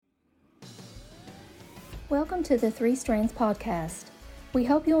Welcome to the Three Strands podcast. We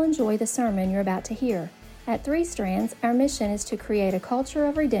hope you'll enjoy the sermon you're about to hear. At Three Strands, our mission is to create a culture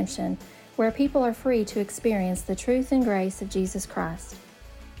of redemption where people are free to experience the truth and grace of Jesus Christ.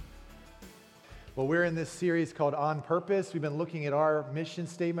 Well, we're in this series called On Purpose. We've been looking at our mission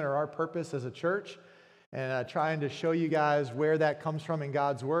statement or our purpose as a church and trying to show you guys where that comes from in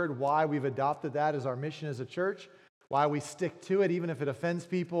God's Word, why we've adopted that as our mission as a church, why we stick to it even if it offends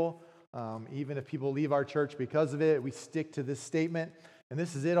people. Even if people leave our church because of it, we stick to this statement. And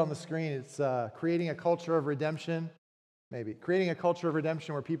this is it on the screen. It's creating a culture of redemption, creating a culture of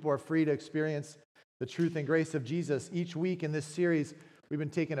redemption where people are free to experience the truth and grace of Jesus. Each week in this series, we've been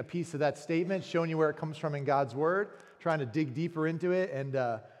taking a piece of that statement, showing you where it comes from in God's Word, trying to dig deeper into it, and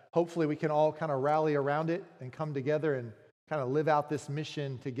hopefully we can all kind of rally around it and come together and kind of live out this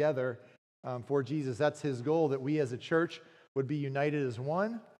mission together for Jesus. That's His goal, that we as a church would be united as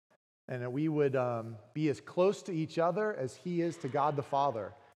one, and that we would be as close to each other as He is to God the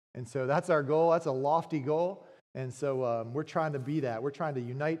Father. And so that's our goal. That's a lofty goal. And so we're trying to be that. We're trying to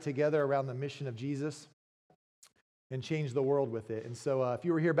unite together around the mission of Jesus and change the world with it. And so if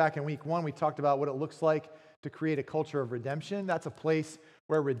you were here back in week 1, we talked about what it looks like to create a culture of redemption. That's a place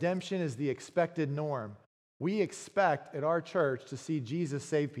where redemption is the expected norm. We expect at our church to see Jesus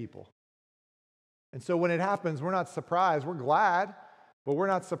save people. And so when it happens, we're not surprised. We're glad. But we're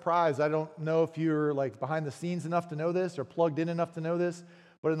not surprised. I don't know if you're like behind the scenes enough to know this or plugged in enough to know this,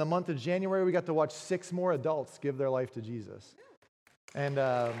 but in the month of January, we got to watch 6 more adults give their life to Jesus. And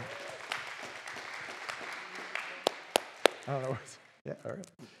I don't know. Yeah, all right.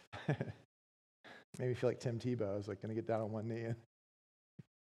 Made me feel like Tim Tebow. I was like going to get down on one knee.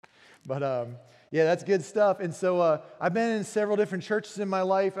 But yeah, that's good stuff. And so I've been in several different churches in my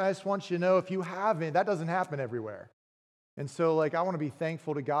life, and I just want you to know, if you haven't, that doesn't happen everywhere. And so, I want to be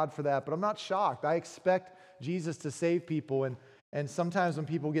thankful to God for that, but I'm not shocked. I expect Jesus to save people, and sometimes when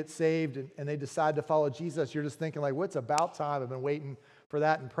people get saved and they decide to follow Jesus, you're just thinking, well, it's about time. I've been waiting for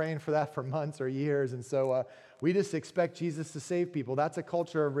that and praying for that for months or years, and so we just expect Jesus to save people. That's a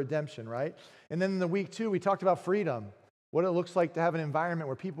culture of redemption, right? And then in the week 2, we talked about freedom, what it looks like to have an environment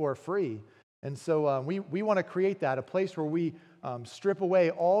where people are free. And so we want to create that, a place where we strip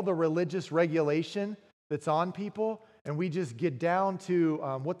away all the religious regulation that's on people, and we just get down to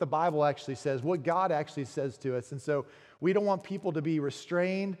what the Bible actually says, what God actually says to us. And so we don't want people to be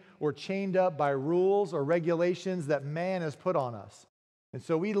restrained or chained up by rules or regulations that man has put on us. And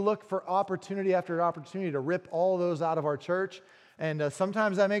so we look for opportunity after opportunity to rip all those out of our church. And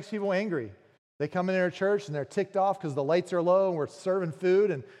sometimes that makes people angry. They come into our church and they're ticked off because the lights are low and we're serving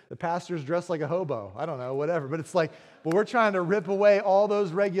food and the pastor's dressed like a hobo. I don't know, whatever. But it's like, well, we're trying to rip away all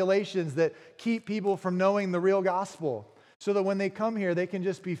those regulations that keep people from knowing the real gospel, so that when they come here, they can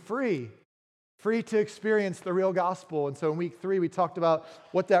just be free to experience the real gospel. And so in week 3, we talked about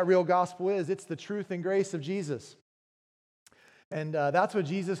what that real gospel is. It's the truth and grace of Jesus. And that's what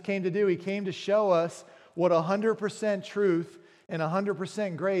Jesus came to do. He came to show us what 100% truth and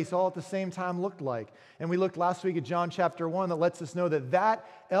 100% grace all at the same time looked like. And we looked last week at John chapter 1 that lets us know that that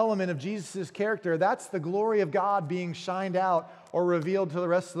element of Jesus' character, that's the glory of God being shined out or revealed to the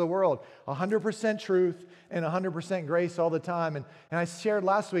rest of the world. 100% truth and 100% grace all the time. And I shared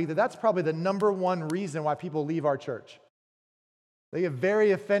last week that that's probably the number one reason why people leave our church. They get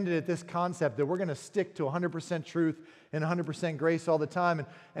very offended at this concept that we're going to stick to 100% truth and 100% grace all the time.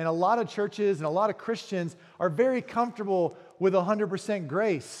 And a lot of churches and a lot of Christians are very comfortable with 100%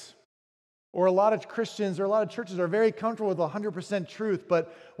 grace. Or a lot of Christians or a lot of churches are very comfortable with 100% truth.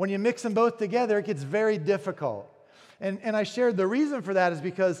 But when you mix them both together, it gets very difficult. And I shared the reason for that is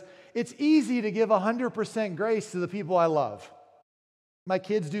because it's easy to give 100% grace to the people I love. My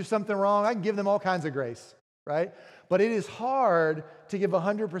kids do something wrong, I can give them all kinds of grace, right? But it is hard to give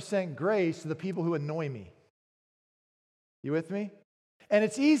 100% grace to the people who annoy me. You with me? And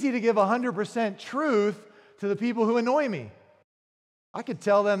it's easy to give 100% truth to the people who annoy me. I could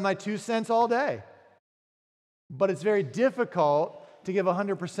tell them my 2 cents all day. But it's very difficult to give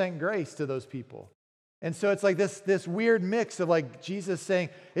 100% grace to those people. And so it's like this weird mix of like Jesus saying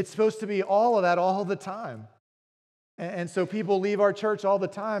it's supposed to be all of that all the time. And so people leave our church all the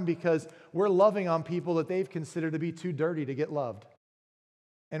time because we're loving on people that they've considered to be too dirty to get loved.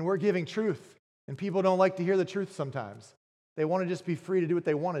 And we're giving truth. And people don't like to hear the truth sometimes. They want to just be free to do what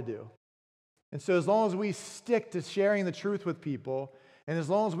they want to do. And so as long as we stick to sharing the truth with people, and as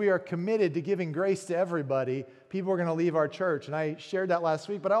long as we are committed to giving grace to everybody, people are going to leave our church. And I shared that last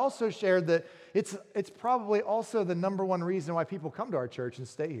week, but I also shared that it's probably also the number one reason why people come to our church and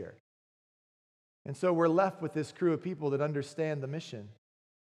stay here. And so we're left with this crew of people that understand the mission.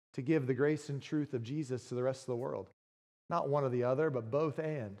 to give the grace and truth of Jesus to the rest of the world. Not one or the other, but both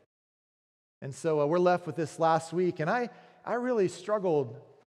and. And so we're left with this last week, and I really struggled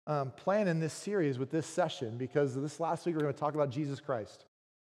planning this series with this session because this last week we're going to talk about Jesus Christ.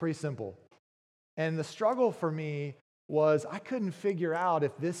 Pretty simple. And the struggle for me was I couldn't figure out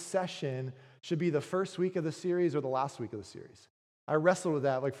if this session should be the first week of the series or the last week of the series. I wrestled with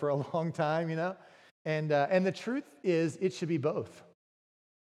that for a long time, And the truth is, it should be both.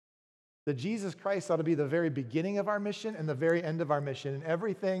 That Jesus Christ ought to be the very beginning of our mission and the very end of our mission, and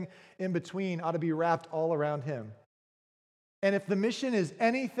everything in between ought to be wrapped all around him. And if the mission is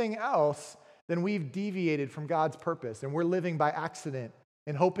anything else, then we've deviated from God's purpose, and we're living by accident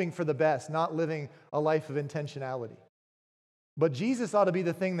and hoping for the best, not living a life of intentionality. But Jesus ought to be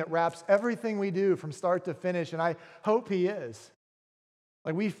the thing that wraps everything we do from start to finish, and I hope he is.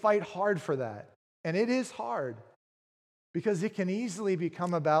 We fight hard for that, and it is hard. Because it can easily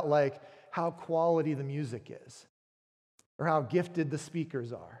become about how quality the music is, or how gifted the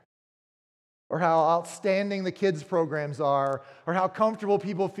speakers are, or how outstanding the kids' programs are, or how comfortable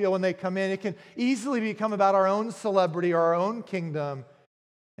people feel when they come in. It can easily become about our own celebrity or our own kingdom.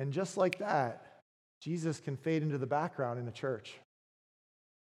 And just like that, Jesus can fade into the background in the church.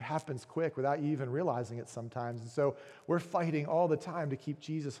 It happens quick without you even realizing it sometimes. And so we're fighting all the time to keep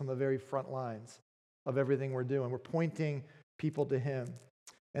Jesus on the very front lines of everything we're doing. We're pointing people to him.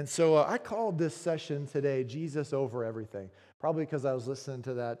 And so I called this session today, Jesus Over Everything. Probably because I was listening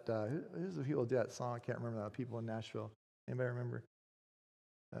to that, who's the people who did that song? I can't remember that. People in Nashville. Anybody remember?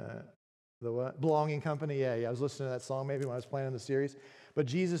 The what? Belonging Company? Yeah, I was listening to that song maybe when I was planning the series. But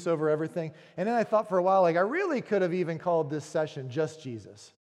Jesus Over Everything. And then I thought for a while, I really could have even called this session Just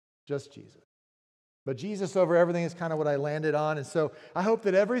Jesus. Just Jesus. But Jesus Over Everything is kind of what I landed on. And so I hope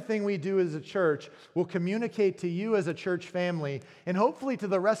that everything we do as a church will communicate to you as a church family, and hopefully to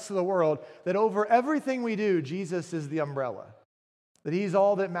the rest of the world, that over everything we do, Jesus is the umbrella. That he's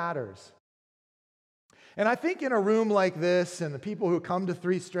all that matters. And I think in a room like this, and the people who come to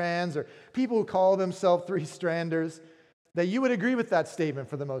Three Strands, or people who call themselves Three Stranders, that you would agree with that statement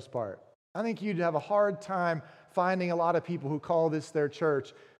for the most part. I think you'd have a hard time finding a lot of people who call this their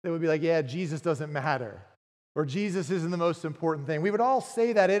church that would be like, yeah, Jesus doesn't matter, or Jesus isn't the most important thing. We would all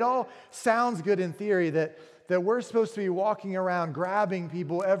say that. It all sounds good in theory that we're supposed to be walking around grabbing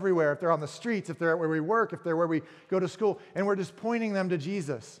people everywhere, if they're on the streets, if they're where we work, if they're where we go to school, and we're just pointing them to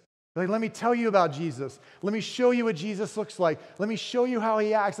Jesus. Let me tell you about Jesus. Let me show you what Jesus looks like. Let me show you how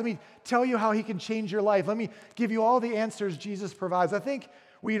he acts. Let me tell you how he can change your life. Let me give you all the answers Jesus provides. I think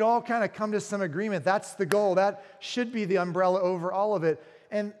we'd all kind of come to some agreement. That's the goal. That should be the umbrella over all of it.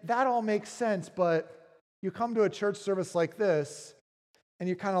 And that all makes sense, but you come to a church service like this, and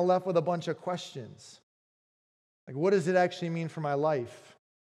you're kind of left with a bunch of questions. What does it actually mean for my life?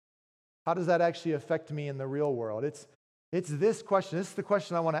 How does that actually affect me in the real world? It's this question. This is the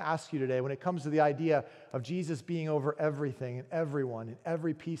question I want to ask you today when it comes to the idea of Jesus being over everything and everyone and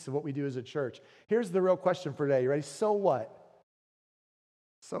every piece of what we do as a church. Here's the real question for today. You ready? So what?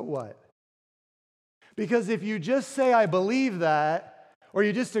 So what? Because if you just say, I believe that, or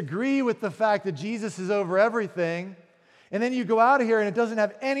you just agree with the fact that Jesus is over everything, and then you go out of here and it doesn't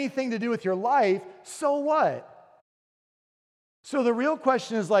have anything to do with your life, so what? So the real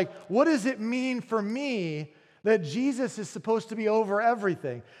question is what does it mean for me that Jesus is supposed to be over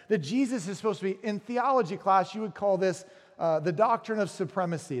everything? That Jesus is supposed to be, in theology class, you would call this the doctrine of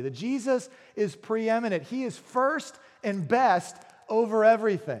supremacy. That Jesus is preeminent. He is first and best over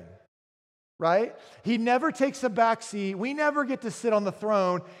everything. Right? He never takes a back seat. We never get to sit on the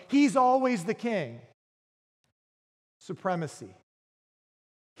throne. He's always the king. Supremacy.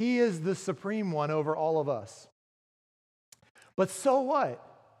 He is the supreme one over all of us. But so what?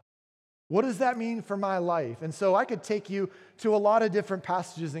 What does that mean for my life? And so I could take you to a lot of different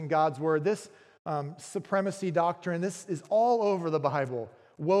passages in God's Word. This supremacy doctrine, this is all over the Bible.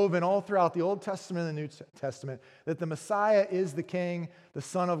 Woven all throughout the Old Testament and the New Testament, that the Messiah is the King, the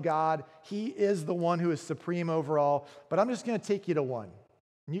Son of God. He is the one who is supreme over all. But I'm just going to take you to one.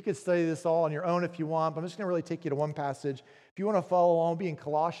 And you can study this all on your own if you want, but I'm just going to really take you to one passage. If you want to follow along, we'll be in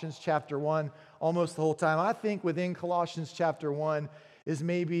Colossians chapter 1 almost the whole time. I think within Colossians chapter 1 is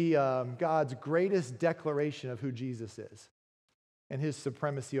maybe God's greatest declaration of who Jesus is and his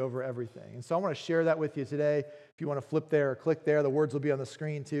supremacy over everything. And so I want to share that with you today. If you want to flip there or click there, the words will be on the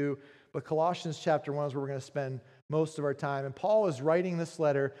screen too. But Colossians chapter 1 is where we're going to spend most of our time. And Paul is writing this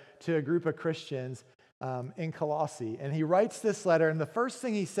letter to a group of Christians in Colossae. And he writes this letter, and the first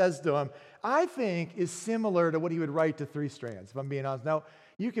thing he says to them, I think, is similar to what he would write to Three Strands, if I'm being honest. Now,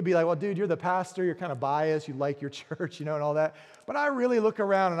 You could be like, well, dude, you're the pastor. You're kind of biased. You like your church, and all that. But I really look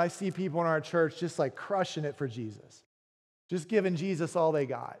around and I see people in our church just like crushing it for Jesus, just giving Jesus all they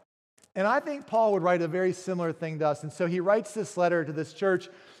got. And I think Paul would write a very similar thing to us. And so he writes this letter to this church.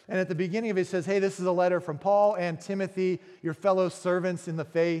 And at the beginning of it, he says, hey, this is a letter from Paul and Timothy, your fellow servants in the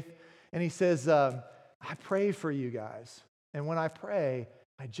faith. And he says, I pray for you guys. And when I pray,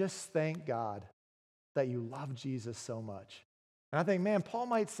 I just thank God that you love Jesus so much. And I think, man, Paul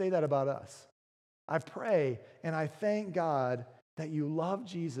might say that about us. I pray and I thank God that you love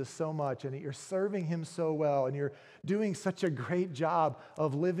Jesus so much and that you're serving him so well and you're doing such a great job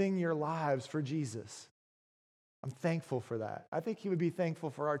of living your lives for Jesus. I'm thankful for that. I think he would be thankful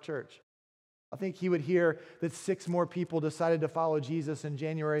for our church. I think he would hear that 6 more people decided to follow Jesus in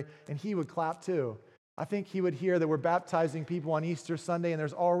January, and he would clap too. I think he would hear that we're baptizing people on Easter Sunday, and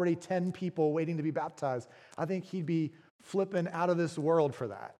there's already 10 people waiting to be baptized. I think he'd be flipping out of this world for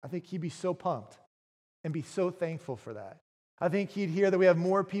that. I think he'd be so pumped and be so thankful for that. I think he'd hear that we have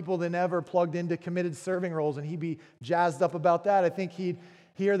more people than ever plugged into committed serving roles, and he'd be jazzed up about that. I think he'd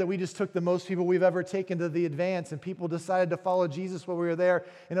hear that we just took the most people we've ever taken to the advance, and people decided to follow Jesus while we were there,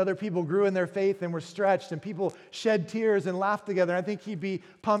 and other people grew in their faith and were stretched, and people shed tears and laughed together. And I think he'd be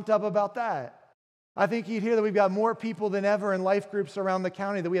pumped up about that. I think he'd hear that we've got more people than ever in life groups around the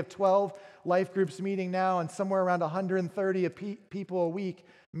county, that we have 12 life groups meeting now, and somewhere around 130 people a week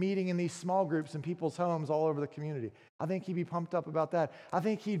meeting in these small groups in people's homes all over the community. I think he'd be pumped up about that. I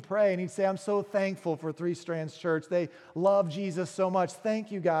think he'd pray and he'd say, I'm so thankful for Three Strands Church. They love Jesus so much.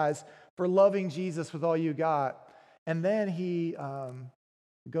 Thank you guys for loving Jesus with all you got. And then he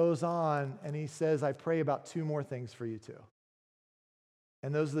goes on and he says, I pray about 2 more things for you too.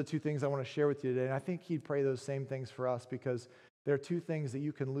 And those are the 2 things I want to share with you today. And I think he'd pray those same things for us because there are 2 things that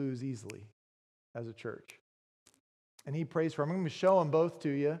you can lose easily as a church. And he prays for them. I'm going to show them both to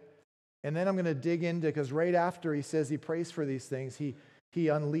you. And then I'm going to dig into, because right after he says he prays for these things, he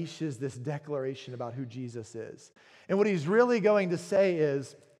unleashes this declaration about who Jesus is. And what he's really going to say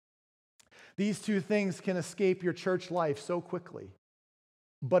is, these 2 things can escape your church life so quickly.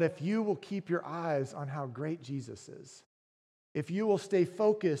 But if you will keep your eyes on how great Jesus is, if you will stay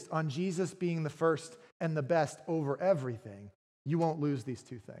focused on Jesus being the first and the best over everything, you won't lose these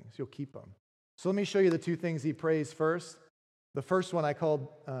 2 things. You'll keep them. So let me show you the 2 things he prays first. The first one I called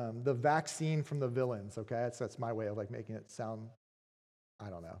the vaccine from the villains, okay? That's my way of like making it sound, I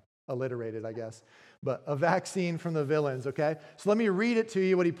don't know, alliterated, I guess. But a vaccine from the villains, okay? So let me read it to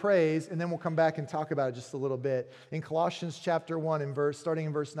you, what he prays, and then we'll come back and talk about it just a little bit. In Colossians chapter 1, starting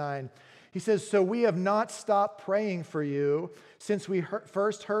in verse 9, he says, so we have not stopped praying for you since we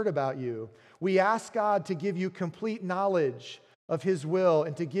first heard about you. We ask God to give you complete knowledge of his will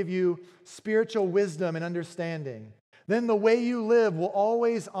and to give you spiritual wisdom and understanding. Then the way you live will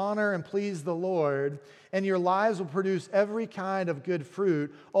always honor and please the Lord, and your lives will produce every kind of good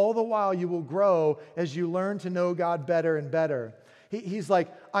fruit. All the while you will grow as you learn to know God better and better. He's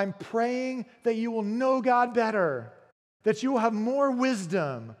like, I'm praying that you will know God better, that you will have more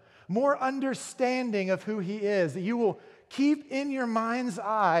wisdom, more understanding of who he is, that you will keep in your mind's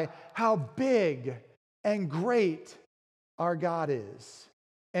eye how big and great our God is.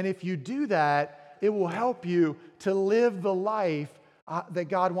 And if you do that, it will help you to live the life that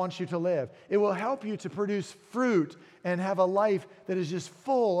God wants you to live. It will help you to produce fruit and have a life that is just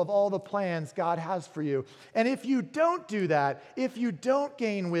full of all the plans God has for you. And if you don't do that, if you don't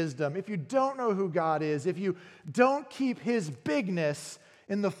gain wisdom, if you don't know who God is, if you don't keep his bigness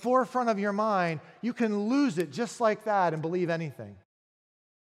in the forefront of your mind, you can lose it just like that and believe anything.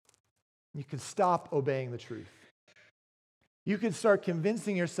 You can stop obeying the truth. You can start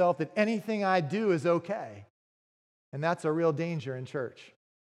convincing yourself that anything I do is okay. And that's a real danger in church.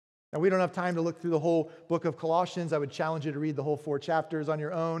 Now, we don't have time to look through the whole book of Colossians. I would challenge you to read the whole 4 chapters on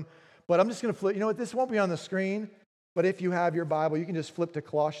your own. But I'm just going to flip. You know what? This won't be on the screen. But if you have your Bible, you can just flip to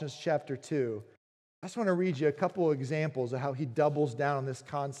Colossians chapter 2. I just want to read you a couple of examples of how he doubles down on this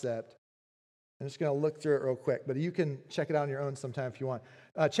concept. I'm just going to look through it real quick. But you can check it out on your own sometime if you want.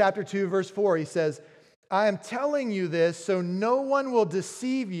 Chapter 2, verse 4, he says, I am telling you this so no one will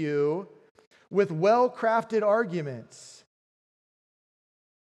deceive you with well-crafted arguments.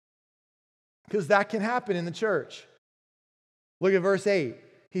 Because that can happen in the church. Look at verse 8.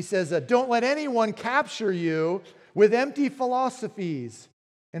 He says, don't let anyone capture you with empty philosophies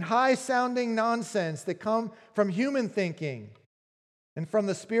and high-sounding nonsense that come from human thinking and from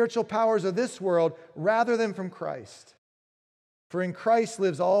the spiritual powers of this world rather than from Christ. For in Christ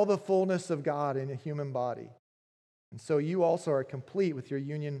lives all the fullness of God in a human body. And so you also are complete with your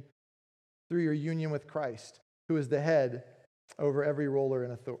union, through your union with Christ, who is the head over every ruler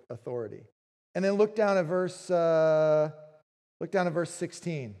and authority. And then look down at verse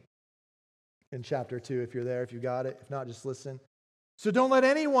 16 in chapter 2 if you're there, if you got it. If not, just listen. So don't let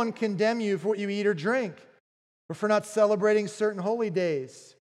anyone condemn you for what you eat or drink, or for not celebrating certain holy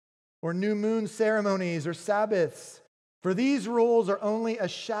days, or new moon ceremonies, or Sabbaths. For these rules are only a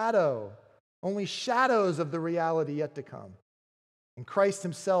shadow, only shadows of the reality yet to come. And Christ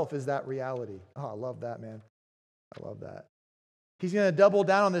himself is that reality. Oh, I love that, man. I love that. He's going to double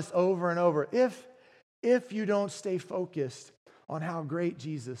down on this over and over. If you don't stay focused on how great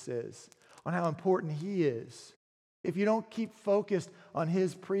Jesus is, on how important he is, if you don't keep focused on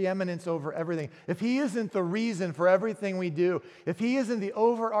his preeminence over everything, if he isn't the reason for everything we do, if he isn't the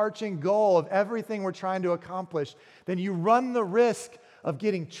overarching goal of everything we're trying to accomplish, then you run the risk of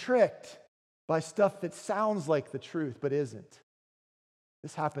getting tricked by stuff that sounds like the truth but isn't.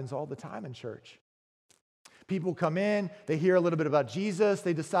 This happens all the time in church. People come in, they hear a little bit about Jesus,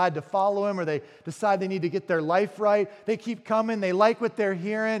 they decide to follow him, or they decide they need to get their life right. They keep coming, they like what they're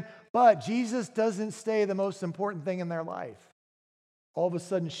hearing, but Jesus doesn't stay the most important thing in their life. All of a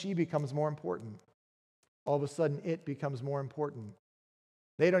sudden, she becomes more important. All of a sudden, it becomes more important.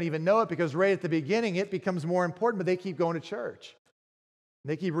 They don't even know it because right at the beginning, it becomes more important, but they keep going to church.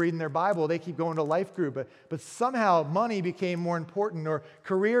 They keep reading their Bible. They keep going to life group. But somehow money became more important, or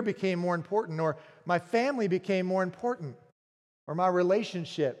career became more important, or my family became more important, or my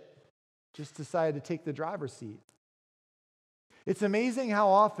relationship just decided to take the driver's seat. It's amazing how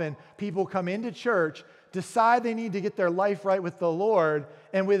often people come into church, decide they need to get their life right with the Lord,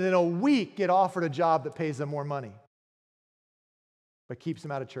 and within a week get offered a job that pays them more money, but keeps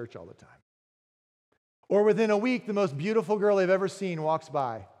them out of church all the time. Or within a week, the most beautiful girl they've ever seen walks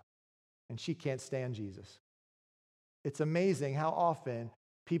by, and she can't stand Jesus. It's amazing how often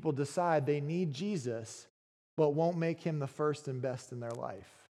people decide they need Jesus, but won't make him the first and best in their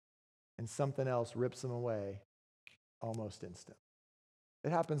life. And something else rips them away almost instant.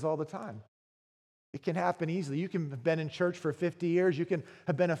 It happens all the time. It can happen easily. You can have been in church for 50 years. You can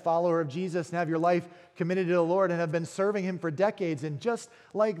have been a follower of Jesus and have your life committed to the Lord and have been serving him for decades. And just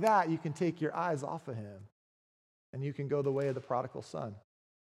like that, you can take your eyes off of him and you can go the way of the prodigal son.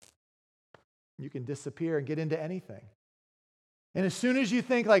 You can disappear and get into anything. And as soon as you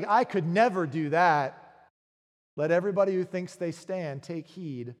think, like, I could never do that, let everybody who thinks they stand take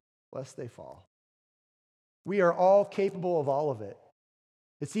heed lest they fall. We are all capable of all of it.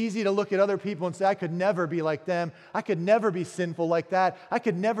 It's easy to look at other people and say, I could never be like them. I could never be sinful like that. I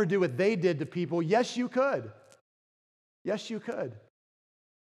could never do what they did to people. Yes, you could. Yes, you could.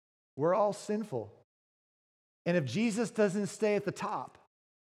 We're all sinful. And if Jesus doesn't stay at the top,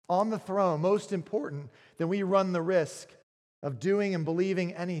 on the throne, most important, then we run the risk of doing and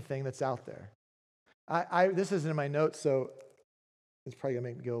believing anything that's out there. This isn't in my notes, so it's probably going to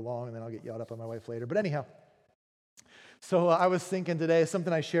make me go long, and then I'll get yelled up on my wife later. But anyhow, so I was thinking today,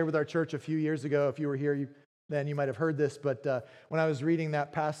 something I shared with our church a few years ago. If you were here, then you might have heard this. But when I was reading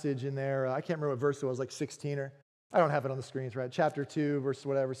that passage in there, I can't remember what verse it was, like 16 or, I don't have it on the screen, right? Chapter 2, verse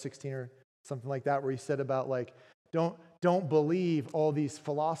whatever, 16 or something like that, where he said about like, don't believe all these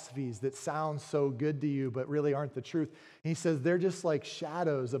philosophies that sound so good to you, but really aren't the truth. And he says they're just like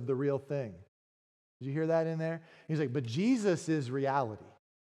shadows of the real thing. Did you hear that in there? He's like, but Jesus is reality.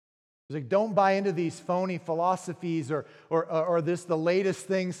 He's like, don't buy into these phony philosophies or this the latest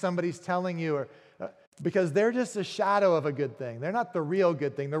thing somebody's telling you, or because they're just a shadow of a good thing. They're not the real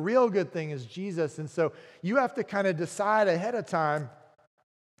good thing. The real good thing is Jesus. And so you have to kind of decide ahead of time.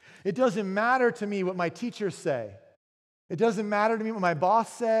 It doesn't matter to me what my teachers say. It doesn't matter to me what my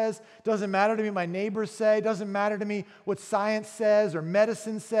boss says. It doesn't matter to me what my neighbors say. It doesn't matter to me what science says or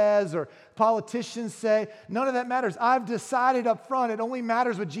medicine says or politicians say. None of that matters. I've decided up front it only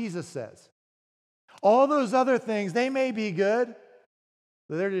matters what Jesus says. All those other things, they may be good,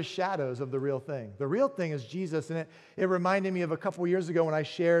 but they're just shadows of the real thing. The real thing is Jesus, and it reminded me of a couple years ago when I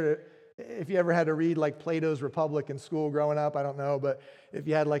shared it. If you ever had to read like Plato's Republic in school growing up, I don't know, but if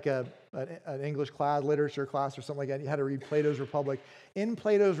you had like an English class, literature class or something like that, you had to read Plato's Republic. In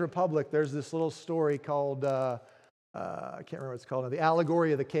Plato's Republic, there's this little story called, I can't remember what it's called, The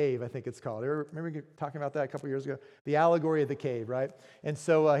Allegory of the Cave, I think it's called. Remember talking about that a couple years ago? The Allegory of the Cave, right? And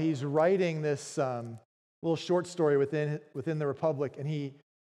so he's writing this little short story within the Republic, and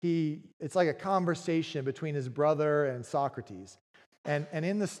it's like a conversation between his brother and Socrates. And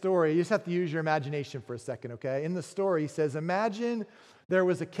in the story, you just have to use your imagination for a second, okay? In the story, he says, imagine there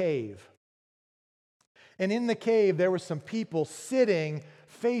was a cave. And in the cave, there were some people sitting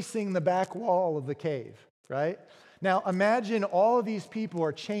facing the back wall of the cave, right? Now, imagine all of these people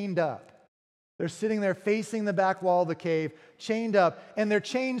are chained up. They're sitting there facing the back wall of the cave, chained up, and they're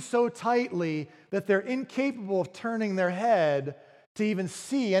chained so tightly that they're incapable of turning their head to even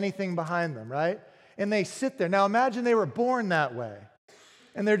see anything behind them, right? And they sit there. Now imagine they were born that way.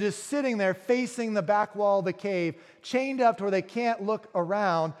 And they're just sitting there facing the back wall of the cave, chained up to where they can't look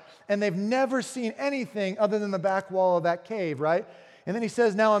around, and they've never seen anything other than the back wall of that cave, right? And then he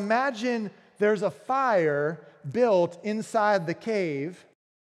says, now imagine there's a fire built inside the cave,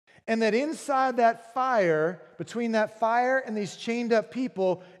 and that inside that fire, between that fire and these chained up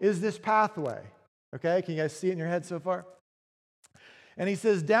people, is this pathway. Okay, can you guys see it in your head so far? And he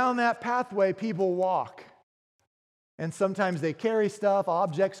says, down that pathway, people walk. And sometimes they carry stuff,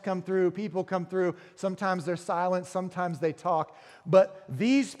 objects come through, people come through. Sometimes they're silent, sometimes they talk. But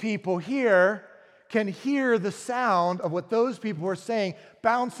these people here can hear the sound of what those people were saying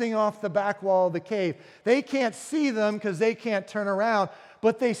bouncing off the back wall of the cave. They can't see them because they can't turn around,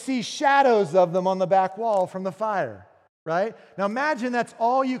 but they see shadows of them on the back wall from the fire, right? Now imagine that's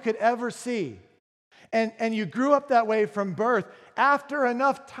all you could ever see. And you grew up that way from birth. After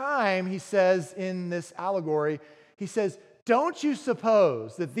enough time, he says in this allegory, he says, don't you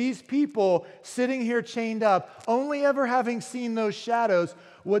suppose that these people sitting here chained up, only ever having seen those shadows,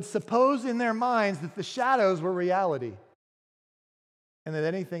 would suppose in their minds that the shadows were reality and that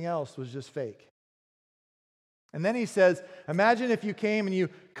anything else was just fake? And then he says, imagine if you came and you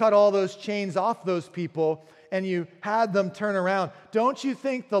cut all those chains off those people and you had them turn around. Don't you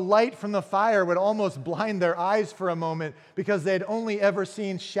think the light from the fire would almost blind their eyes for a moment because they'd only ever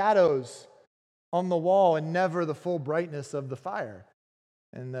seen shadows on the wall and never the full brightness of the fire?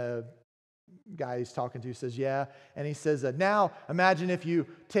 And the guy he's talking to says, yeah. And he says, now imagine if you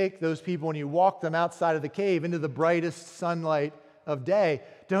take those people and you walk them outside of the cave into the brightest sunlight of day.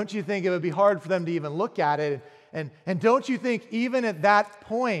 Don't you think it would be hard for them to even look at it? And don't you think even at that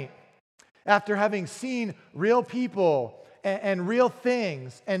point, after having seen real people and real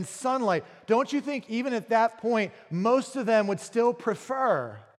things and sunlight, don't you think even at that point, most of them would still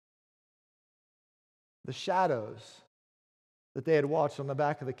prefer the shadows that they had watched on the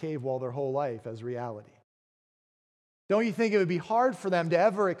back of the cave wall their whole life as reality? Don't you think it would be hard for them to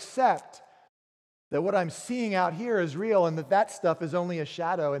ever accept that what I'm seeing out here is real and that stuff is only a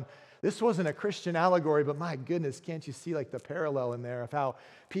shadow? And this wasn't a Christian allegory, but my goodness, can't you see like the parallel in there of how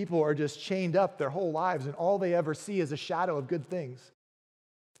people are just chained up their whole lives and all they ever see is a shadow of good things?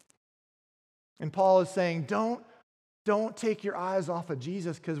 And Paul is saying, don't take your eyes off of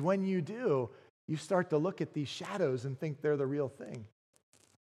Jesus, because when you do, you start to look at these shadows and think they're the real thing.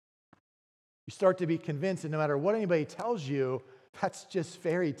 You start to be convinced that no matter what anybody tells you, that's just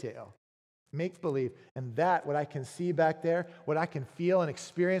fairy tale, make-believe. And that, what I can see back there, what I can feel and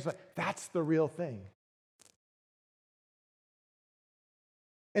experience, that's the real thing.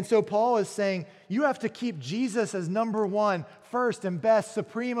 And so Paul is saying, you have to keep Jesus as number one, first and best,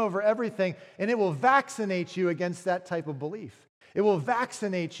 supreme over everything, and it will vaccinate you against that type of belief. It will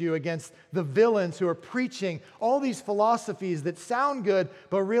vaccinate you against the villains who are preaching all these philosophies that sound good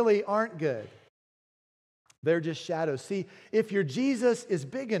but really aren't good. They're just shadows. See, if your Jesus is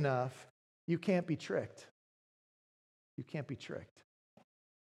big enough, you can't be tricked. You can't be tricked.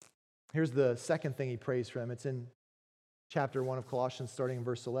 Here's the second thing he prays for him. It's in chapter 1 of Colossians, starting in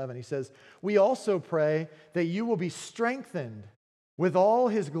verse 11. He says, we also pray that you will be strengthened with all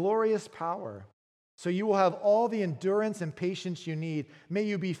his glorious power, so you will have all the endurance and patience you need. May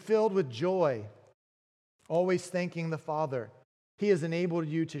you be filled with joy, always thanking the Father. He has enabled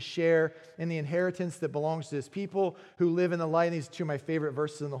you to share in the inheritance that belongs to his people who live in the light. And these are two of my favorite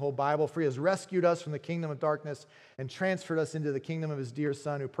verses in the whole Bible. For he has rescued us from the kingdom of darkness and transferred us into the kingdom of his dear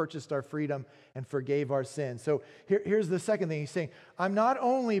Son, who purchased our freedom and forgave our sins. So here's the second thing he's saying. I'm not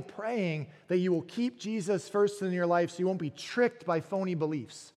only praying that you will keep Jesus first in your life so you won't be tricked by phony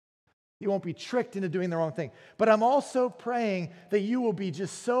beliefs. You won't be tricked into doing the wrong thing. But I'm also praying that you will be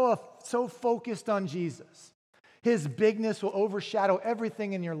just so focused on Jesus. His bigness will overshadow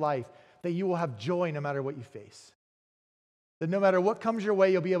everything in your life, that you will have joy no matter what you face. That no matter what comes your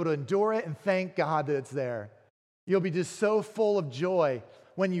way, you'll be able to endure it and thank God that it's there. You'll be just so full of joy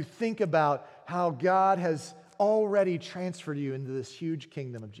when you think about how God has already transferred you into this huge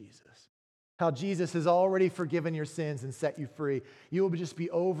kingdom of Jesus. How Jesus has already forgiven your sins and set you free. You will just be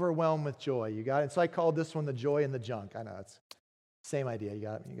overwhelmed with joy. You got it? And so I called this one the joy in the junk. I know, it's the same idea. You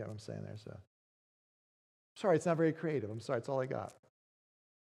got what I'm saying there. So, sorry, it's not very creative. I'm sorry, it's all I got.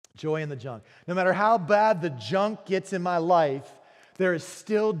 Joy in the junk. No matter how bad the junk gets in my life, there is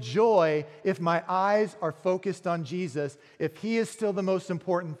still joy if my eyes are focused on Jesus, if he is still the most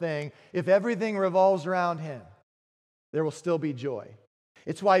important thing, if everything revolves around him, there will still be joy.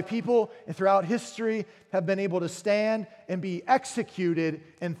 It's why people throughout history have been able to stand and be executed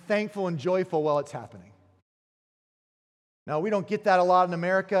and thankful and joyful while it's happening. Now, we don't get that a lot in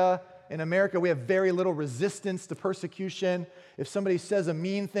America. In America, we have very little resistance to persecution. If somebody says a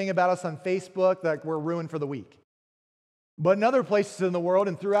mean thing about us on Facebook, like we're ruined for the week. But in other places in the world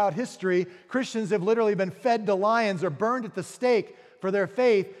and throughout history, Christians have literally been fed to lions or burned at the stake for their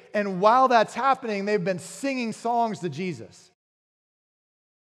faith. And while that's happening, they've been singing songs to Jesus.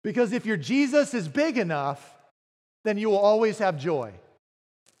 Because if your Jesus is big enough, then you will always have joy.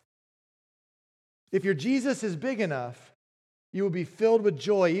 If your Jesus is big enough, you will be filled with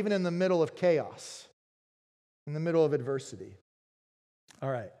joy even in the middle of chaos, in the middle of adversity.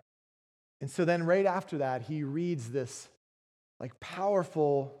 All right. And so then right after that, he reads this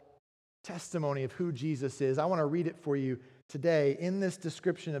powerful testimony of who Jesus is. I want to read it for you today. In this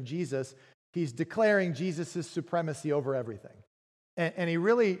description of Jesus, he's declaring Jesus' supremacy over everything. And he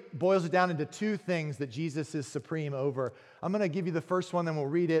really boils it down into two things that Jesus is supreme over. I'm going to give you the first one, then we'll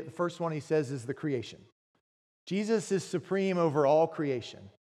read it. The first one he says is the creation. Jesus is supreme over all creation,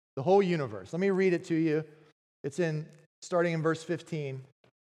 the whole universe. Let me read it to you. It's starting in verse 15.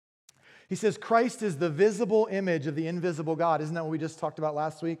 He says, Christ is the visible image of the invisible God. Isn't that what we just talked about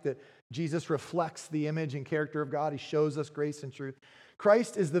last week? That Jesus reflects the image and character of God. He shows us grace and truth.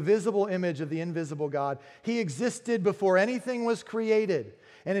 Christ is the visible image of the invisible God. He existed before anything was created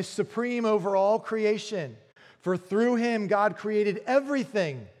and is supreme over all creation. For through him, God created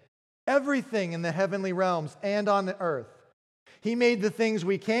everything in the heavenly realms and on the earth. He made the things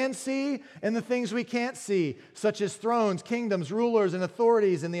we can see and the things we can't see, such as thrones, kingdoms, rulers, and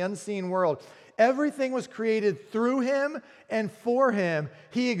authorities in the unseen world. Everything was created through him and for him.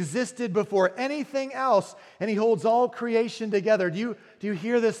 He existed before anything else, and he holds all creation together. Do you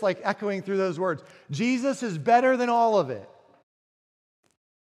hear this echoing through those words? Jesus is better than all of it.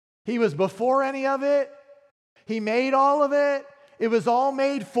 He was before any of it. He made all of it. It was all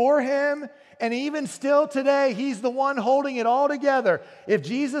made for him. And even still today, he's the one holding it all together. If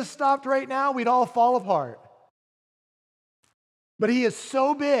Jesus stopped right now, we'd all fall apart. But he is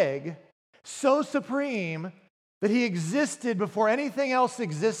so big, so supreme, that he existed before anything else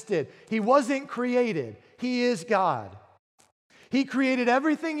existed. He wasn't created. He is God. He created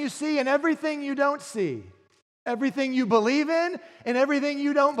everything you see and everything you don't see. Everything you believe in and everything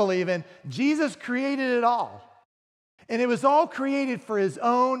you don't believe in. Jesus created it all. And it was all created for his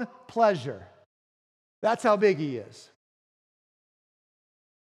own pleasure. That's how big he is.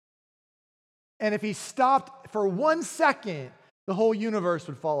 And if he stopped for 1 second, the whole universe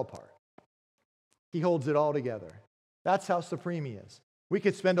would fall apart. He holds it all together. That's how supreme he is. We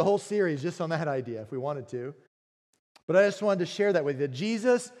could spend a whole series just on that idea if we wanted to. But I just wanted to share that with you. That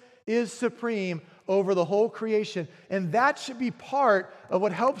Jesus is supreme over the whole creation. And that should be part of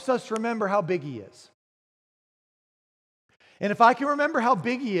what helps us remember how big he is. And if I can remember how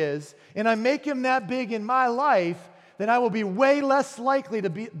big he is, and I make him that big in my life, then I will be way less likely to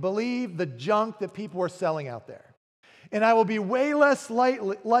believe the junk that people are selling out there. And I will be way less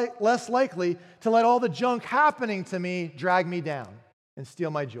likely to let all the junk happening to me drag me down and steal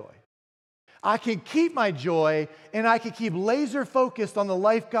my joy. I can keep my joy, and I can keep laser focused on the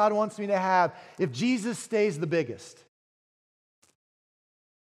life God wants me to have if Jesus stays the biggest.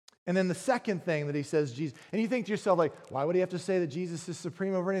 And then the second thing that he says, Jesus, and you think to yourself, why would he have to say that Jesus is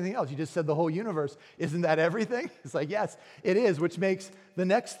supreme over anything else? You just said the whole universe. Isn't that everything? It's yes, it is, which makes the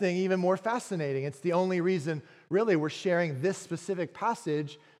next thing even more fascinating. It's the only reason, really, we're sharing this specific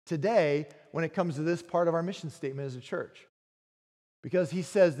passage today when it comes to this part of our mission statement as a church. Because he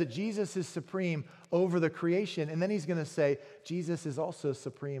says that Jesus is supreme over the creation, and then he's going to say, Jesus is also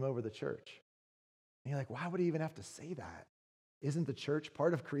supreme over the church. And you're why would he even have to say that? Isn't the church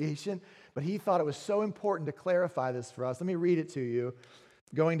part of creation? But he thought it was so important to clarify this for us. Let me read it to you,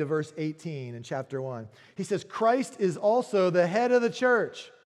 going to verse 18 in chapter 1. He says, Christ is also the head of the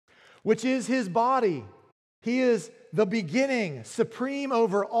church, which is his body. He is the beginning, supreme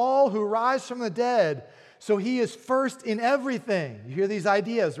over all who rise from the dead. So he is first in everything. You hear these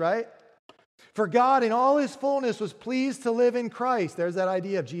ideas, right? For God in all his fullness was pleased to live in Christ. There's that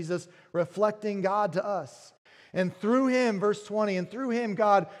idea of Jesus reflecting God to us. And through him, verse 20, and through him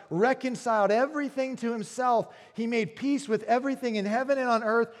God reconciled everything to himself. He made peace with everything in heaven and on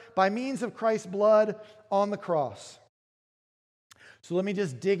earth by means of Christ's blood on the cross. So let me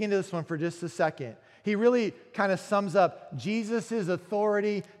just dig into this one for just a second. He really kind of sums up Jesus'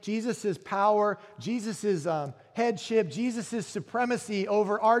 authority, Jesus' power, Jesus' headship, Jesus' supremacy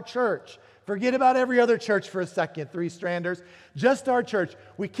over our church, Forget about every other church for a second, Three Stranders. Just our church.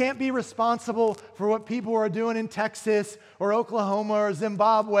 We can't be responsible for what people are doing in Texas or Oklahoma or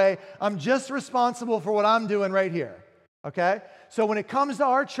Zimbabwe. I'm just responsible for what I'm doing right here, okay? So when it comes to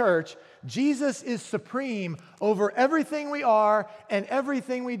our church, Jesus is supreme over everything we are and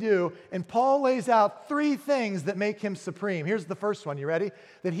everything we do. And Paul lays out 3 things that make him supreme. Here's the first one. You ready?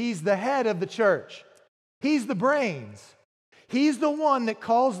 That he's the head of the church. He's the brains. He's the one that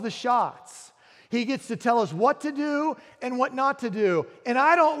calls the shots. He gets to tell us what to do and what not to do. And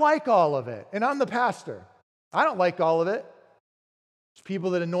I don't like all of it. And I'm the pastor. I don't like all of it. There's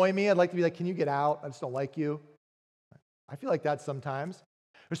people that annoy me. I'd like to be like, can you get out? I just don't like you. I feel like that sometimes.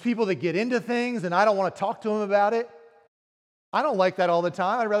 There's people that get into things and I don't want to talk to them about it. I don't like that all the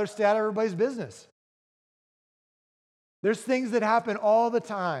time. I'd rather stay out of everybody's business. There's things that happen all the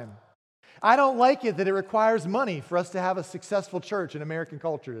time. I don't like it that it requires money for us to have a successful church in American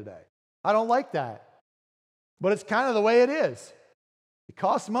culture today. I don't like that. But it's kind of the way it is. It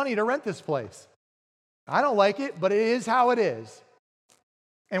costs money to rent this place. I don't like it, but it is how it is.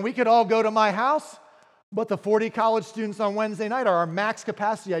 And we could all go to my house, but the 40 college students on Wednesday night are our max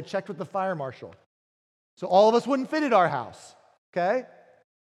capacity. I checked with the fire marshal. So all of us wouldn't fit at our house, okay?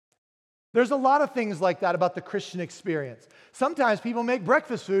 There's a lot of things like that about the Christian experience. Sometimes people make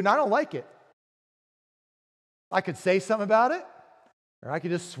breakfast food and I don't like it. I could say something about it, or I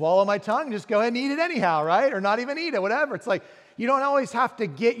could just swallow my tongue and just go ahead and eat it anyhow, right? Or not even eat it, whatever. It's like, you don't always have to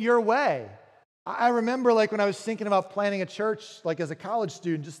get your way. I remember like when I was thinking about planning a church, like as a college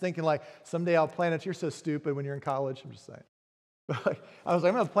student, just thinking like, someday I'll plant a church. You're so stupid when you're in college, I'm just saying. But like, I was like,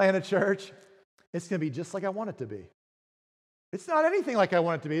 I'm going to plant a church. It's going to be just like I want it to be. It's not anything like I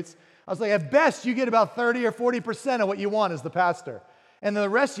want it to be. I was like, at best, you get about 30 or 40% of what you want as the pastor. And then the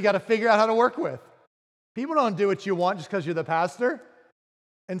rest you got to figure out how to work with. People don't do what you want just because you're the pastor.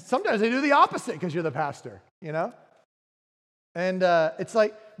 And sometimes they do the opposite because you're the pastor, you know? And it's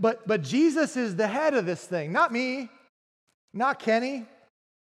like, but Jesus is the head of this thing, not me, not Kenny.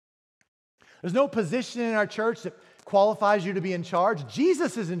 There's no position in our church that qualifies you to be in charge.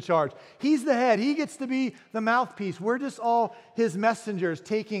 Jesus is in charge. He's the head. He gets to be the mouthpiece. We're just all his messengers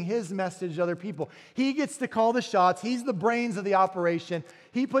taking his message to other people. He gets to call the shots. He's the brains of the operation.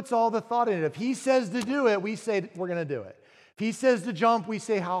 He puts all the thought in it. If he says to do it, we say we're going to do it. If he says to jump, we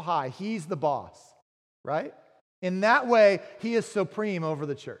say how high. He's the boss, right? In that way, he is supreme over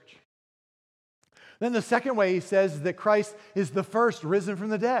the church. Then the second way he says that Christ is the first risen from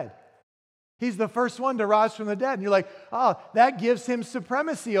the dead. He's the first one to rise from the dead. And you're like, oh, that gives him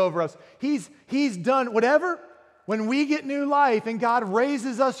supremacy over us. He's done whatever. When we get new life and God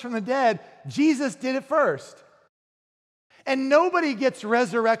raises us from the dead, Jesus did it first. And nobody gets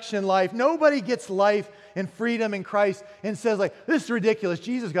resurrection life. Nobody gets life and freedom in Christ and says like, this is ridiculous.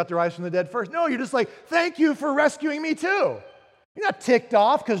 Jesus got to rise from the dead first. No, you're just like, thank you for rescuing me too. You're not ticked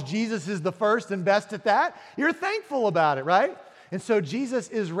off because Jesus is the first and best at that. You're thankful about it, right? And so Jesus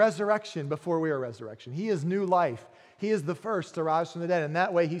is resurrection before we are resurrection. He is new life. He is the first to rise from the dead. And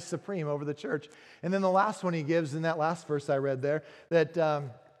that way he's supreme over the church. And then the last one he gives in that last verse I read there,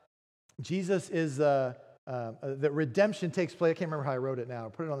 that Jesus is, that redemption takes place. I can't remember how I wrote it now. I'll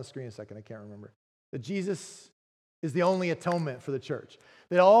put it on the screen a second. I can't remember. That Jesus is the only atonement for the church.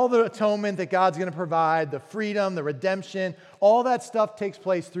 That all the atonement that God's going to provide, the freedom, the redemption, all that stuff takes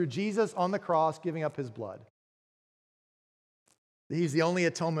place through Jesus on the cross giving up his blood. He's the only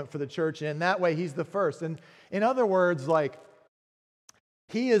atonement for the church, and in that way, he's the first. And in other words, like,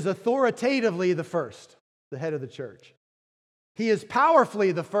 he is authoritatively the first, the head of the church. He is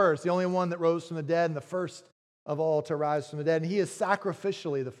powerfully the first, the only one that rose from the dead and the first of all to rise from the dead. And he is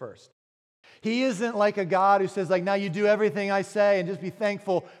sacrificially the first. He isn't like a God who says, like, now you do everything I say and just be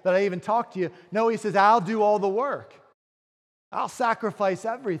thankful that I even talk to you. No, he says, I'll do all the work. I'll sacrifice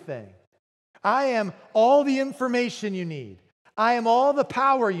everything. I am all the information you need. I am all the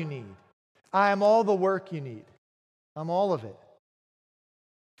power you need. I am all the work you need. I'm all of it.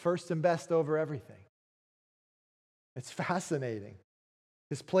 First and best over everything. It's fascinating.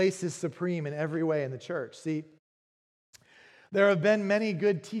 His place is supreme in every way in the church. See, there have been many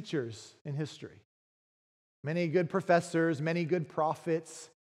good teachers in history. Many good professors, many good prophets,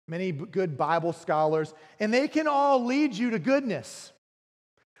 many good Bible scholars, and they can all lead you to goodness.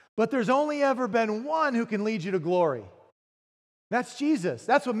 But there's only ever been one who can lead you to glory. That's Jesus.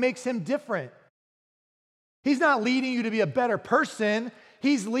 That's what makes him different. He's not leading you to be a better person.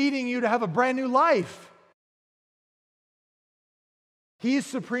 He's leading you to have a brand new life. He's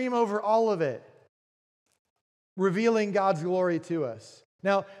supreme over all of it, revealing God's glory to us.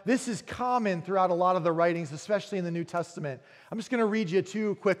 Now, this is common throughout a lot of the writings, especially in the New Testament. I'm just going to read you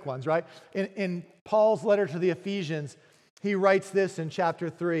two quick ones, right? In Paul's letter to the Ephesians, he writes this in chapter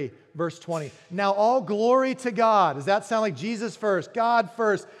 3, verse 20. Now, all glory to God. Does that sound like Jesus first, God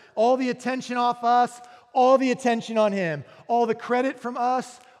first? All the attention off us, all the attention on him. All the credit from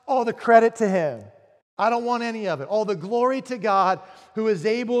us, all the credit to him. I don't want any of it. All the glory to God, who is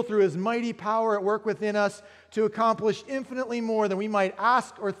able through his mighty power at work within us to accomplish infinitely more than we might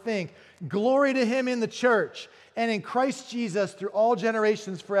ask or think. Glory to him in the church and in Christ Jesus through all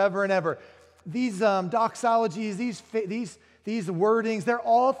generations forever and ever. These doxologies, these wordings, they're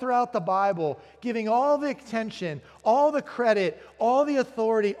all throughout the Bible, giving all the attention, all the credit, all the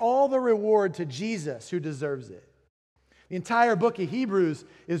authority, all the reward to Jesus who deserves it. The entire book of Hebrews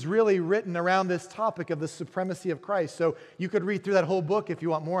is really written around this topic of the supremacy of Christ. So you could read through that whole book if you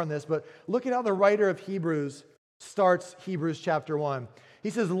want more on this, but look at how the writer of Hebrews starts Hebrews chapter 1. He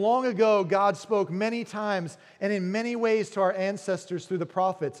says, long ago, God spoke many times and in many ways to our ancestors through the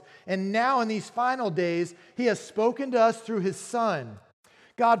prophets. And now in these final days, he has spoken to us through his Son.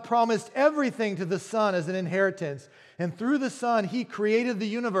 God promised everything to the Son as an inheritance. And through the Son, he created the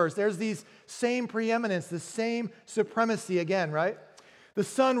universe. There's these same preeminence, the same supremacy again, right? The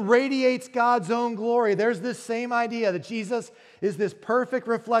Son radiates God's own glory. There's this same idea that Jesus is this perfect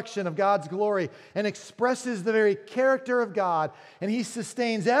reflection of God's glory and expresses the very character of God. And he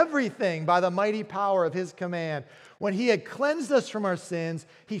sustains everything by the mighty power of his command. When he had cleansed us from our sins,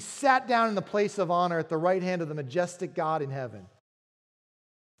 he sat down in the place of honor at the right hand of the majestic God in heaven.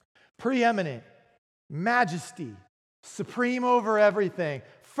 Preeminent, majesty, supreme over everything,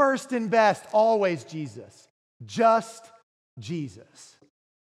 first and best, always Jesus. Just Jesus.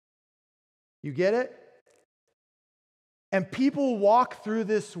 You get it? And people walk through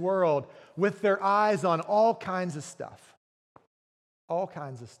this world with their eyes on all kinds of stuff. All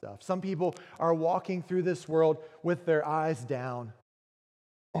kinds of stuff. Some people are walking through this world with their eyes down,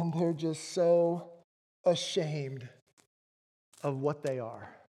 and they're just so ashamed of what they are.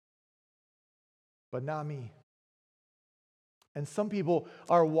 But not me. And some people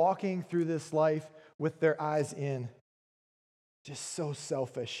are walking through this life with their eyes in, just so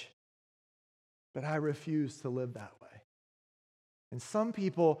selfish. But I refuse to live that way. And some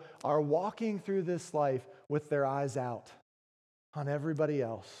people are walking through this life with their eyes out on everybody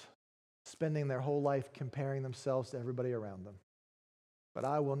else, spending their whole life comparing themselves to everybody around them. But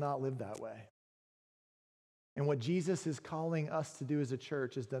I will not live that way. And what Jesus is calling us to do as a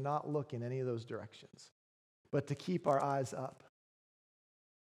church is to not look in any of those directions, but to keep our eyes up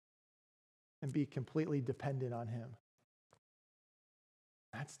and be completely dependent on him.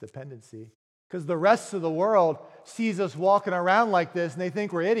 That's dependency. Because the rest of the world sees us walking around like this and they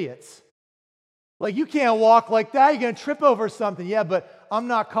think we're idiots. Like, you can't walk like that. You're going to trip over something. Yeah, but I'm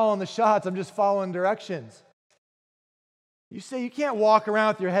not calling the shots. I'm just following directions. You say you can't walk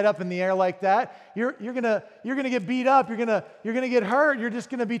around with your head up in the air like that. You're gonna get beat up. You're gonna get hurt. You're just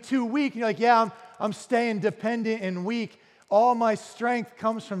gonna be too weak. And you're like, yeah, I'm staying dependent and weak. All my strength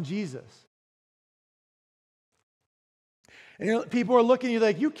comes from Jesus. And people are looking at you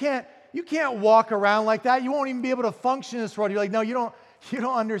like, you can't walk around like that. You won't even be able to function in this world. You're like, no, you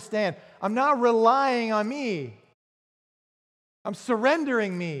don't understand. I'm not relying on me. I'm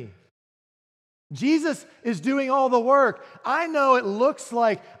surrendering me. Jesus is doing all the work. I know it looks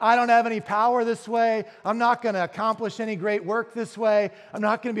like I don't have any power this way. I'm not going to accomplish any great work this way. I'm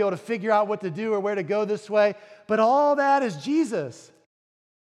not going to be able to figure out what to do or where to go this way. But all that is Jesus.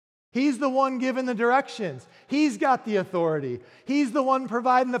 He's the one giving the directions. He's got the authority. He's the one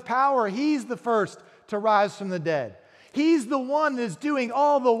providing the power. He's the first to rise from the dead. He's the one that's doing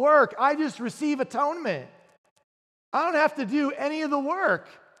all the work. I just receive atonement. I don't have to do any of the work.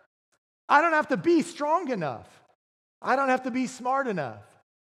 I don't have to be strong enough. I don't have to be smart enough.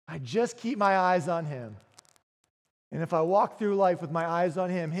 I just keep my eyes on him. And if I walk through life with my eyes on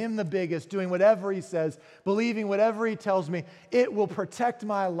him the biggest, doing whatever he says, believing whatever he tells me, it will protect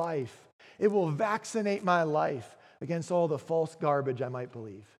my life. It will vaccinate my life against all the false garbage I might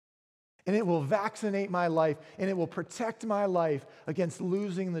believe. And it will vaccinate my life, and it will protect my life against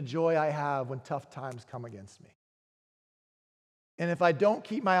losing the joy I have when tough times come against me. And if I don't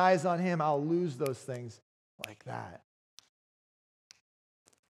keep my eyes on him, I'll lose those things like that.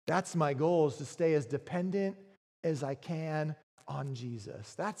 That's my goal, is to stay as dependent as I can on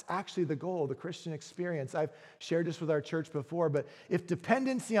Jesus. That's actually the goal of the Christian experience. I've shared this with our church before, but if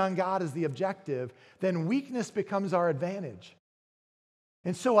dependency on God is the objective, then weakness becomes our advantage.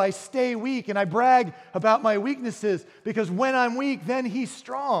 And so I stay weak and I brag about my weaknesses, because when I'm weak, then he's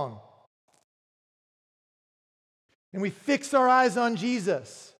strong. And we fix our eyes on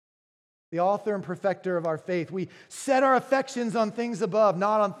Jesus, the author and perfecter of our faith. We set our affections on things above,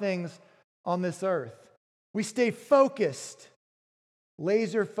 not on things on this earth. We stay focused,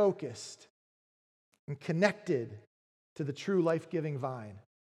 laser focused, and connected to the true life-giving vine.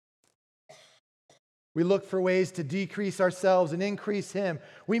 We look for ways to decrease ourselves and increase Him.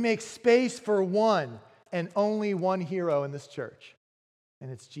 We make space for one and only one hero in this church,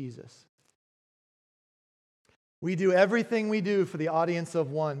 and it's Jesus. We do everything we do for the audience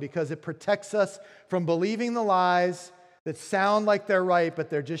of one because it protects us from believing the lies that sound like they're right, but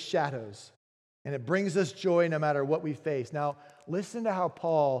they're just shadows. And it brings us joy no matter what we face. Now, listen to how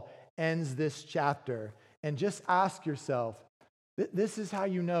Paul ends this chapter and just ask yourself, this is how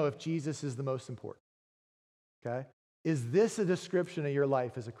you know if Jesus is the most important. Okay? Is this a description of your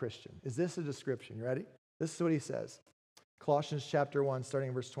life as a Christian? Is this a description? You ready? This is what he says. Colossians chapter 1, starting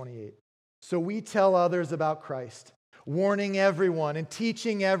in verse 28. So we tell others about Christ, warning everyone and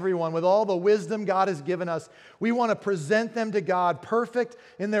teaching everyone with all the wisdom God has given us. We want to present them to God perfect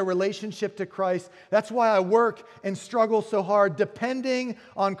in their relationship to Christ. That's why I work and struggle so hard, depending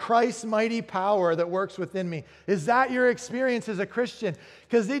on Christ's mighty power that works within me. Is that your experience as a Christian?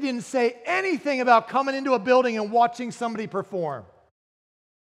 Because they didn't say anything about coming into a building and watching somebody perform.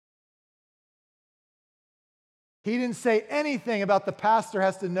 He didn't say anything about the pastor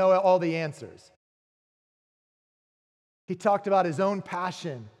has to know all the answers. He talked about his own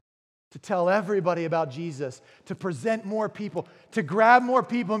passion to tell everybody about Jesus, to present more people, to grab more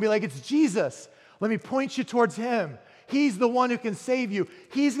people and be like, it's Jesus. Let me point you towards Him. He's the one who can save you.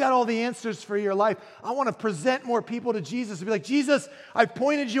 He's got all the answers for your life. I want to present more people to Jesus and be like, Jesus, I've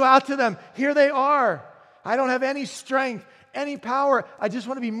pointed you out to them. Here they are. I don't have any strength, any power. I just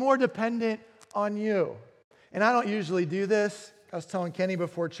want to be more dependent on you. And I don't usually do this. I was telling Kenny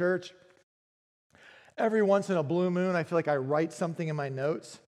before church, every once in a blue moon, I feel like I write something in my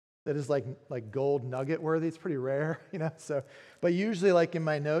notes that is like gold nugget worthy. It's pretty rare, So, but usually like in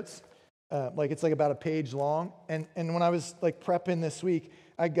my notes, it's like about a page long. And when I was like prepping this week,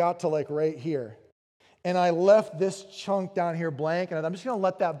 I got to like right here. And I left this chunk down here blank. And I'm just going to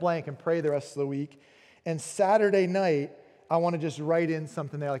let that blank and pray the rest of the week. And Saturday night, I want to just write in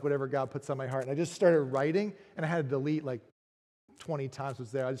something there, like whatever God puts on my heart. And I just started writing, and I had to delete like 20 times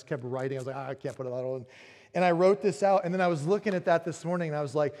what's there. I just kept writing. I was like, I can't put it all in. And I wrote this out, and then I was looking at that this morning, and I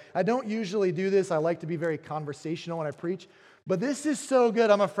was like, I don't usually do this. I like to be very conversational when I preach, but this is so good,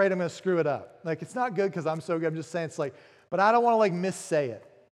 I'm afraid I'm going to screw it up. Like, it's not good because I'm so good. I'm just saying it's like, but I don't want to like missay it.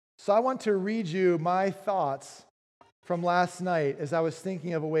 So I want to read you my thoughts from last night as I was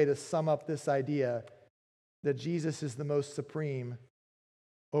thinking of a way to sum up this idea that Jesus is the most supreme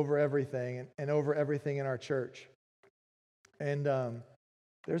over everything and over everything in our church. And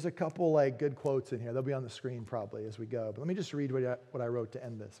there's a couple like good quotes in here. They'll be on the screen probably as we go. But let me just read what I wrote to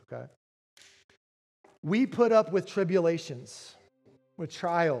end this, okay? We put up with tribulations, with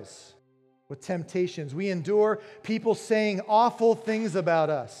trials, with temptations. We endure people saying awful things about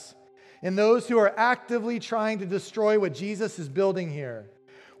us and those who are actively trying to destroy what Jesus is building here.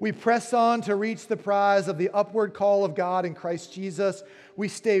 We press on to reach the prize of the upward call of God in Christ Jesus. We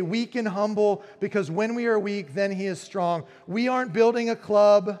stay weak and humble because when we are weak, then He is strong. We aren't building a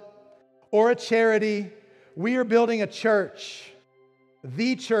club or a charity. We are building a church,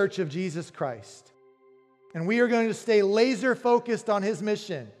 the church of Jesus Christ. And we are going to stay laser focused on His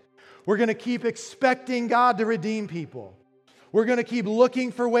mission. We're going to keep expecting God to redeem people. We're going to keep looking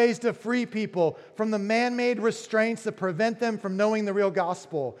for ways to free people from the man-made restraints that prevent them from knowing the real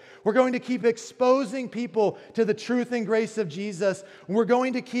gospel. We're going to keep exposing people to the truth and grace of Jesus. We're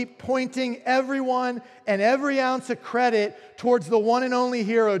going to keep pointing everyone and every ounce of credit towards the one and only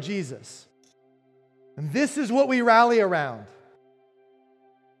hero, Jesus. And this is what we rally around.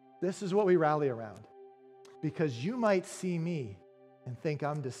 This is what we rally around. Because you might see me and think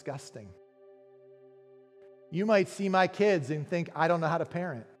I'm disgusting. You might see my kids and think, I don't know how to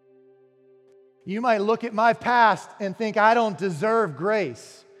parent. You might look at my past and think, I don't deserve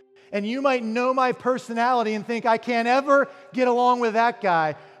grace. And you might know my personality and think, I can't ever get along with that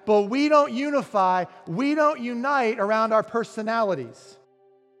guy. But we don't unify, we don't unite around our personalities.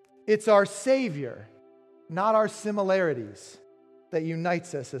 It's our Savior, not our similarities, that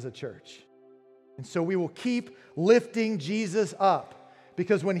unites us as a church. And so we will keep lifting Jesus up.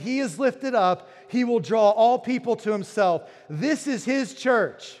 Because when He is lifted up, He will draw all people to Himself. This is His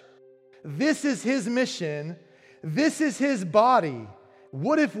church. This is His mission. This is His body.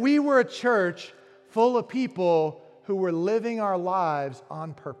 What if we were a church full of people who were living our lives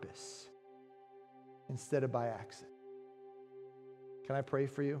on purpose instead of by accident? Can I pray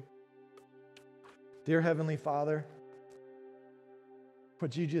for you? Dear Heavenly Father,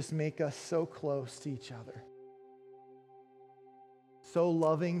 would you just make us so close to each other, so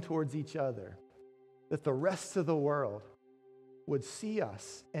loving towards each other, that the rest of the world would see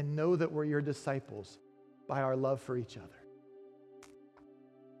us and know that we're your disciples by our love for each other.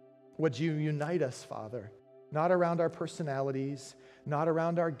 Would you unite us, Father, not around our personalities, not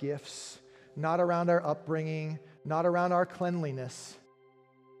around our gifts, not around our upbringing, not around our cleanliness.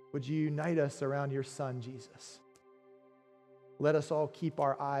 Would you unite us around your Son, Jesus? Let us all keep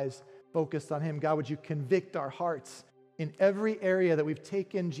our eyes focused on him. God, would you convict our hearts in every area that we've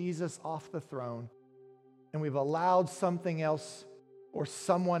taken Jesus off the throne and we've allowed something else or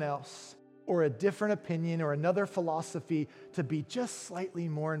someone else or a different opinion or another philosophy to be just slightly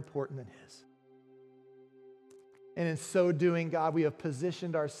more important than his. And in so doing, God, we have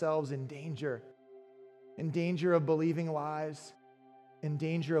positioned ourselves in danger of believing lies, in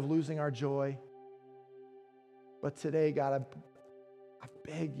danger of losing our joy. But today, God, I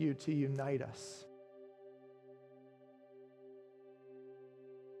beg you to unite us.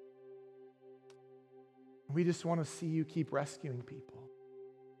 We just want to see you keep rescuing people.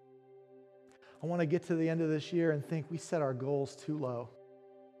 I want to get to the end of this year and think we set our goals too low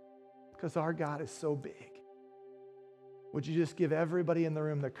because our God is so big. Would you just give everybody in the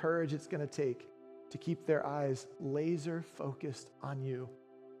room the courage it's going to take to keep their eyes laser focused on you,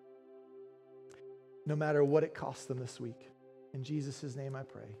 no matter what it costs them this week. In Jesus' name I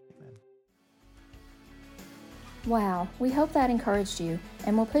pray, amen. Wow, we hope that encouraged you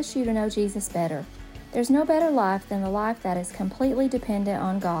and will push you to know Jesus better. There's no better life than the life that is completely dependent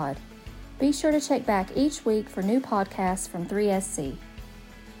on God. Be sure to check back each week for new podcasts from 3SC.